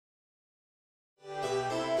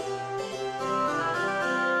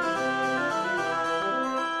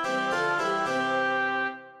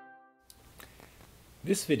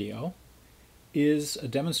This video is a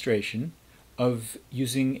demonstration of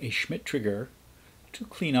using a Schmitt trigger to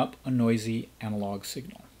clean up a noisy analog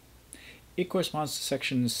signal. It corresponds to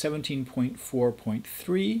section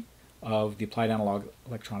 17.4.3 of the Applied Analog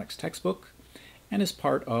Electronics textbook and is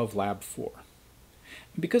part of Lab 4.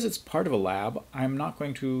 And because it's part of a lab, I'm not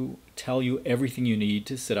going to tell you everything you need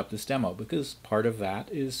to set up this demo, because part of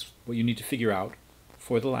that is what you need to figure out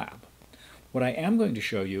for the lab. What I am going to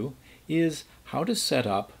show you is how to set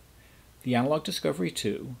up the Analog Discovery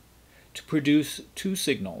 2 to produce two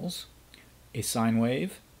signals, a sine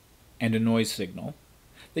wave and a noise signal,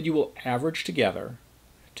 that you will average together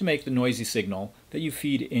to make the noisy signal that you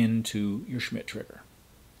feed into your Schmitt trigger.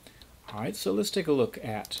 Alright, so let's take a look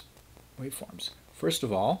at waveforms. First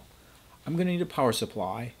of all, I'm going to need a power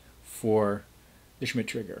supply for the Schmitt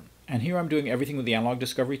trigger. And here I'm doing everything with the Analog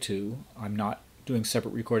Discovery 2. I'm not doing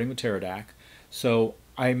separate recording with Teradek. So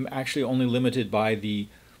I'm actually only limited by the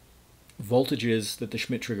voltages that the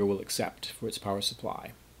Schmitt trigger will accept for its power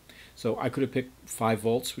supply. So I could have picked 5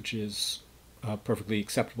 volts, which is a perfectly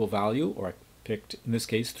acceptable value, or I picked, in this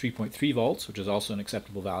case, 3.3 volts, which is also an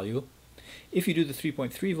acceptable value. If you do the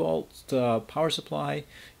 3.3 volt power supply,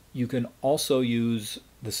 you can also use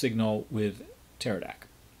the signal with Teradek.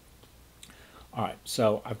 Alright,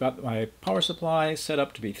 so I've got my power supply set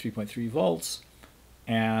up to be 3.3 volts,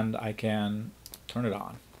 and I can turn it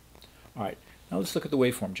on. Alright, now let's look at the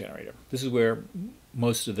waveform generator. This is where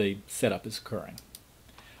most of the setup is occurring.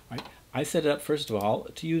 Alright, I set it up, first of all,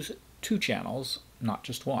 to use 2 channels, not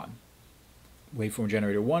just one. Waveform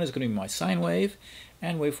generator 1 is going to be my sine wave,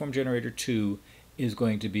 and waveform generator 2 is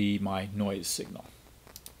going to be my noise signal.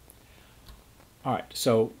 Alright,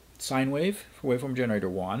 so sine wave for waveform generator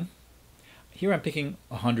 1. Here I'm picking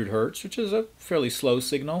 100 Hertz, which is a fairly slow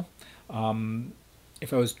signal.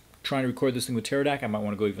 If I was trying to record this thing with Teradek, I might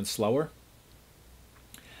want to go even slower.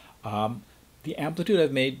 The amplitude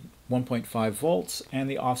I've made 1.5 volts and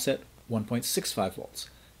the offset 1.65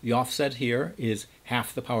 volts. The offset here is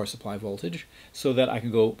half the power supply voltage, so that I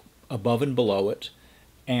can go above and below it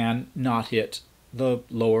and not hit the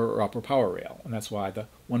lower or upper power rail. And that's why the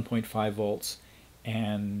 1.5 volts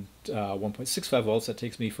and 1.65 volts, that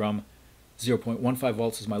takes me from 0.15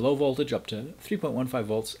 volts as my low voltage up to 3.15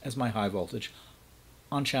 volts as my high voltage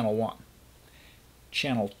on channel 1.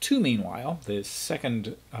 Channel 2, meanwhile, the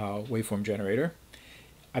second waveform generator,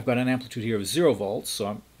 I've got an amplitude here of 0 volts, so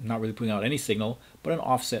I'm not really putting out any signal, but an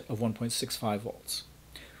offset of 1.65 volts.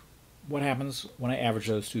 What happens when I average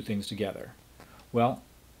those two things together? Well,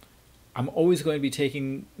 I'm always going to be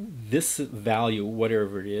taking this value,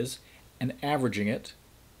 whatever it is, and averaging it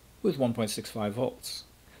with 1.65 volts.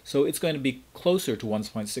 So it's going to be closer to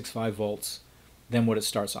 1.65 volts than what it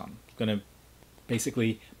starts on. It's going to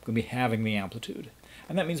basically be having the amplitude.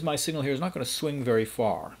 And that means my signal here is not going to swing very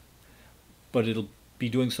far, but it'll be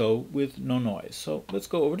doing so with no noise. So let's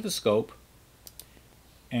go over to the scope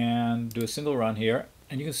and do a single run here,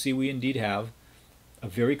 and you can see we indeed have a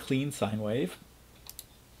very clean sine wave.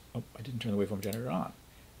 Oh, I didn't turn the waveform generator on.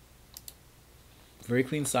 Very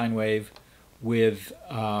clean sine wave with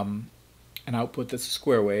an output that's a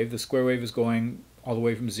square wave. The square wave is going all the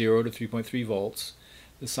way from 0 to 3.3 volts.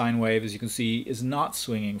 The sine wave, as you can see, is not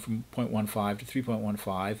swinging from 0.15 to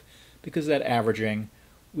 3.15 because of that averaging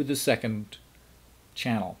with the second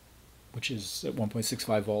channel, which is at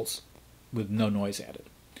 1.65 volts with no noise added.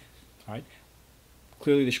 All right.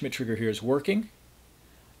 Clearly the Schmitt trigger here is working.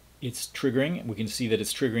 It's triggering, and we can see that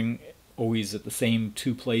it's triggering always at the same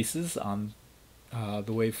 2 places on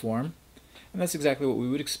the waveform. And that's exactly what we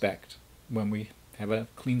would expect when we have a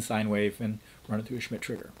clean sine wave and run it through a Schmitt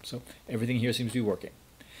trigger. So everything here seems to be working.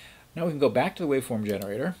 Now we can go back to the waveform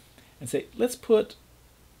generator and say, let's put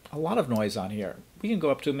a lot of noise on here. We can go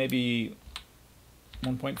up to maybe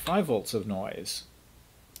 1.5 volts of noise.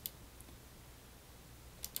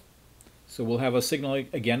 So we'll have a signal,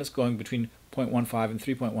 again, it's going between 0.15 and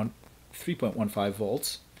 3.15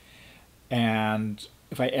 volts. And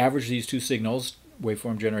if I average these two signals,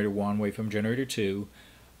 waveform generator 1, waveform generator 2,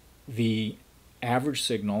 the average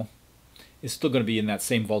signal is still going to be in that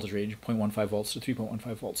same voltage range, 0.15 volts to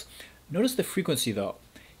 3.15 volts. Notice the frequency, though.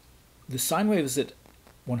 The sine wave is at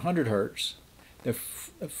 100 Hertz. The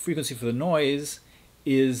frequency for the noise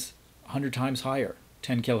is 100 times higher,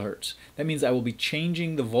 10 kilohertz. That means I will be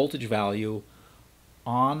changing the voltage value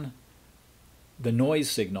on the noise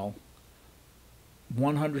signal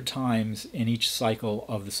 100 times in each cycle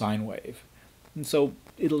of the sine wave. And so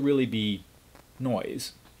it'll really be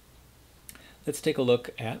noise. Let's take a look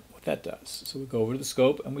at what that does. So we go over to the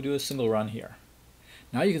scope and we do a single run here.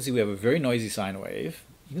 Now you can see we have a very noisy sine wave.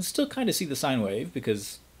 You can still kind of see the sine wave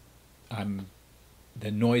because I'm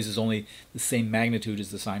The noise is only the same magnitude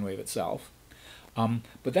as the sine wave itself.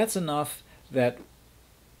 But that's enough that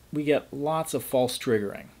we get lots of false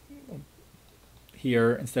triggering.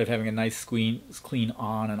 Here, instead of having a nice clean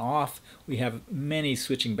on and off, we have many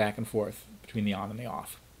switching back and forth between the on and the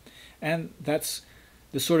off. And that's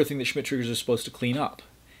the sort of thing that Schmitt triggers are supposed to clean up.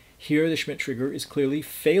 Here, the Schmitt trigger is clearly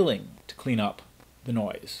failing to clean up the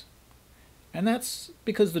noise. And that's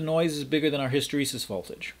because the noise is bigger than our hysteresis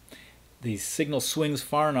voltage. The signal swings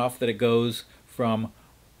far enough that it goes from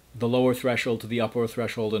the lower threshold to the upper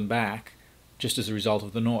threshold and back, just as a result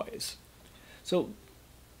of the noise. So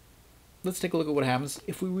let's take a look at what happens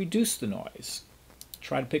if we reduce the noise.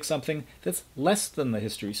 Try to pick something that's less than the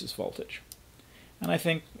hysteresis voltage. And I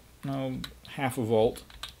think half a volt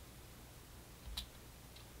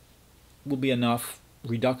will be enough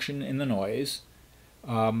reduction in the noise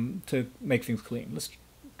to make things clean. Let's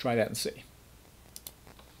try that and see.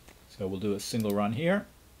 So we'll do a single run here.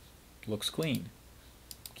 Looks clean.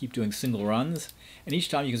 Keep doing single runs, and each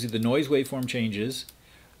time you can see the noise waveform changes.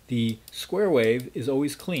 The square wave is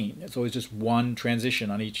always clean. It's always just one transition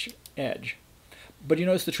on each edge. But you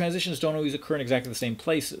notice the transitions don't always occur in exactly the same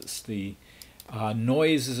places. The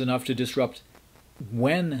noise is enough to disrupt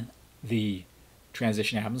when the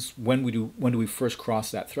transition happens, when do we first cross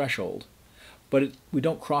that threshold. But we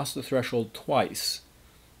don't cross the threshold twice.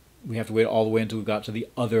 We have to wait all the way until we got to the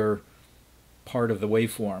other part of the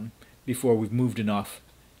waveform before we've moved enough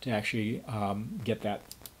to actually get that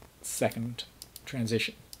second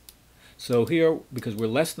transition. So here, because we're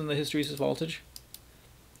less than the hysteresis voltage,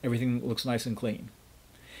 everything looks nice and clean.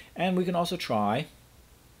 And we can also try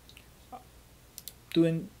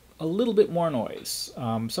doing a little bit more noise,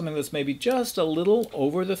 something that's maybe just a little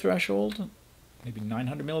over the threshold. Maybe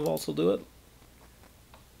 900 millivolts will do it.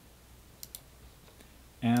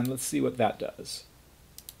 And let's see what that does.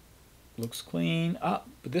 Looks clean. But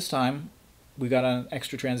this time we got an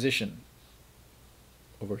extra transition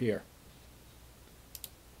over here.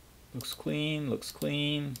 Looks clean, looks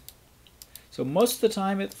clean. So most of the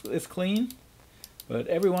time it's clean, but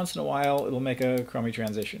every once in a while it'll make a crummy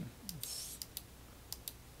transition. It's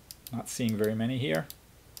not seeing very many here.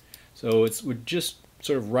 So we're just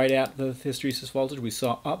sort of right at the hysteresis voltage. We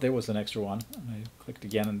saw, there was an extra one. And I clicked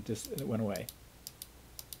again and it went away.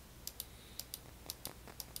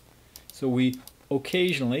 So we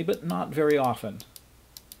occasionally, but not very often,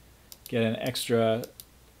 get an extra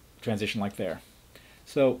transition like there.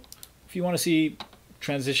 So if you want to see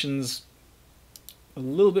transitions a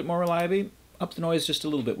little bit more reliably, up the noise just a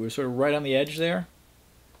little bit. We were sort of right on the edge there.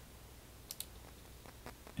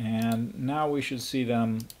 And now we should see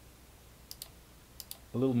them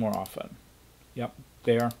a little more often. Yep,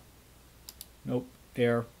 there. Nope,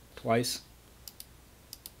 there, twice.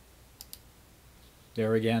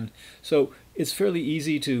 There again. So it's fairly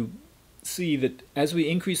easy to see that as we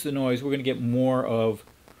increase the noise, we're going to get more of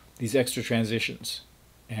these extra transitions.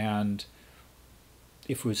 And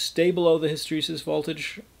if we stay below the hysteresis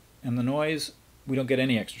voltage and the noise, we don't get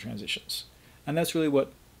any extra transitions. And that's really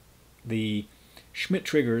what the Schmitt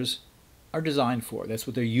triggers are designed for. That's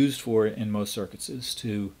what they're used for in most circuits, is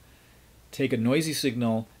to take a noisy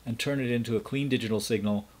signal and turn it into a clean digital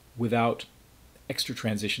signal without extra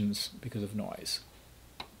transitions because of noise.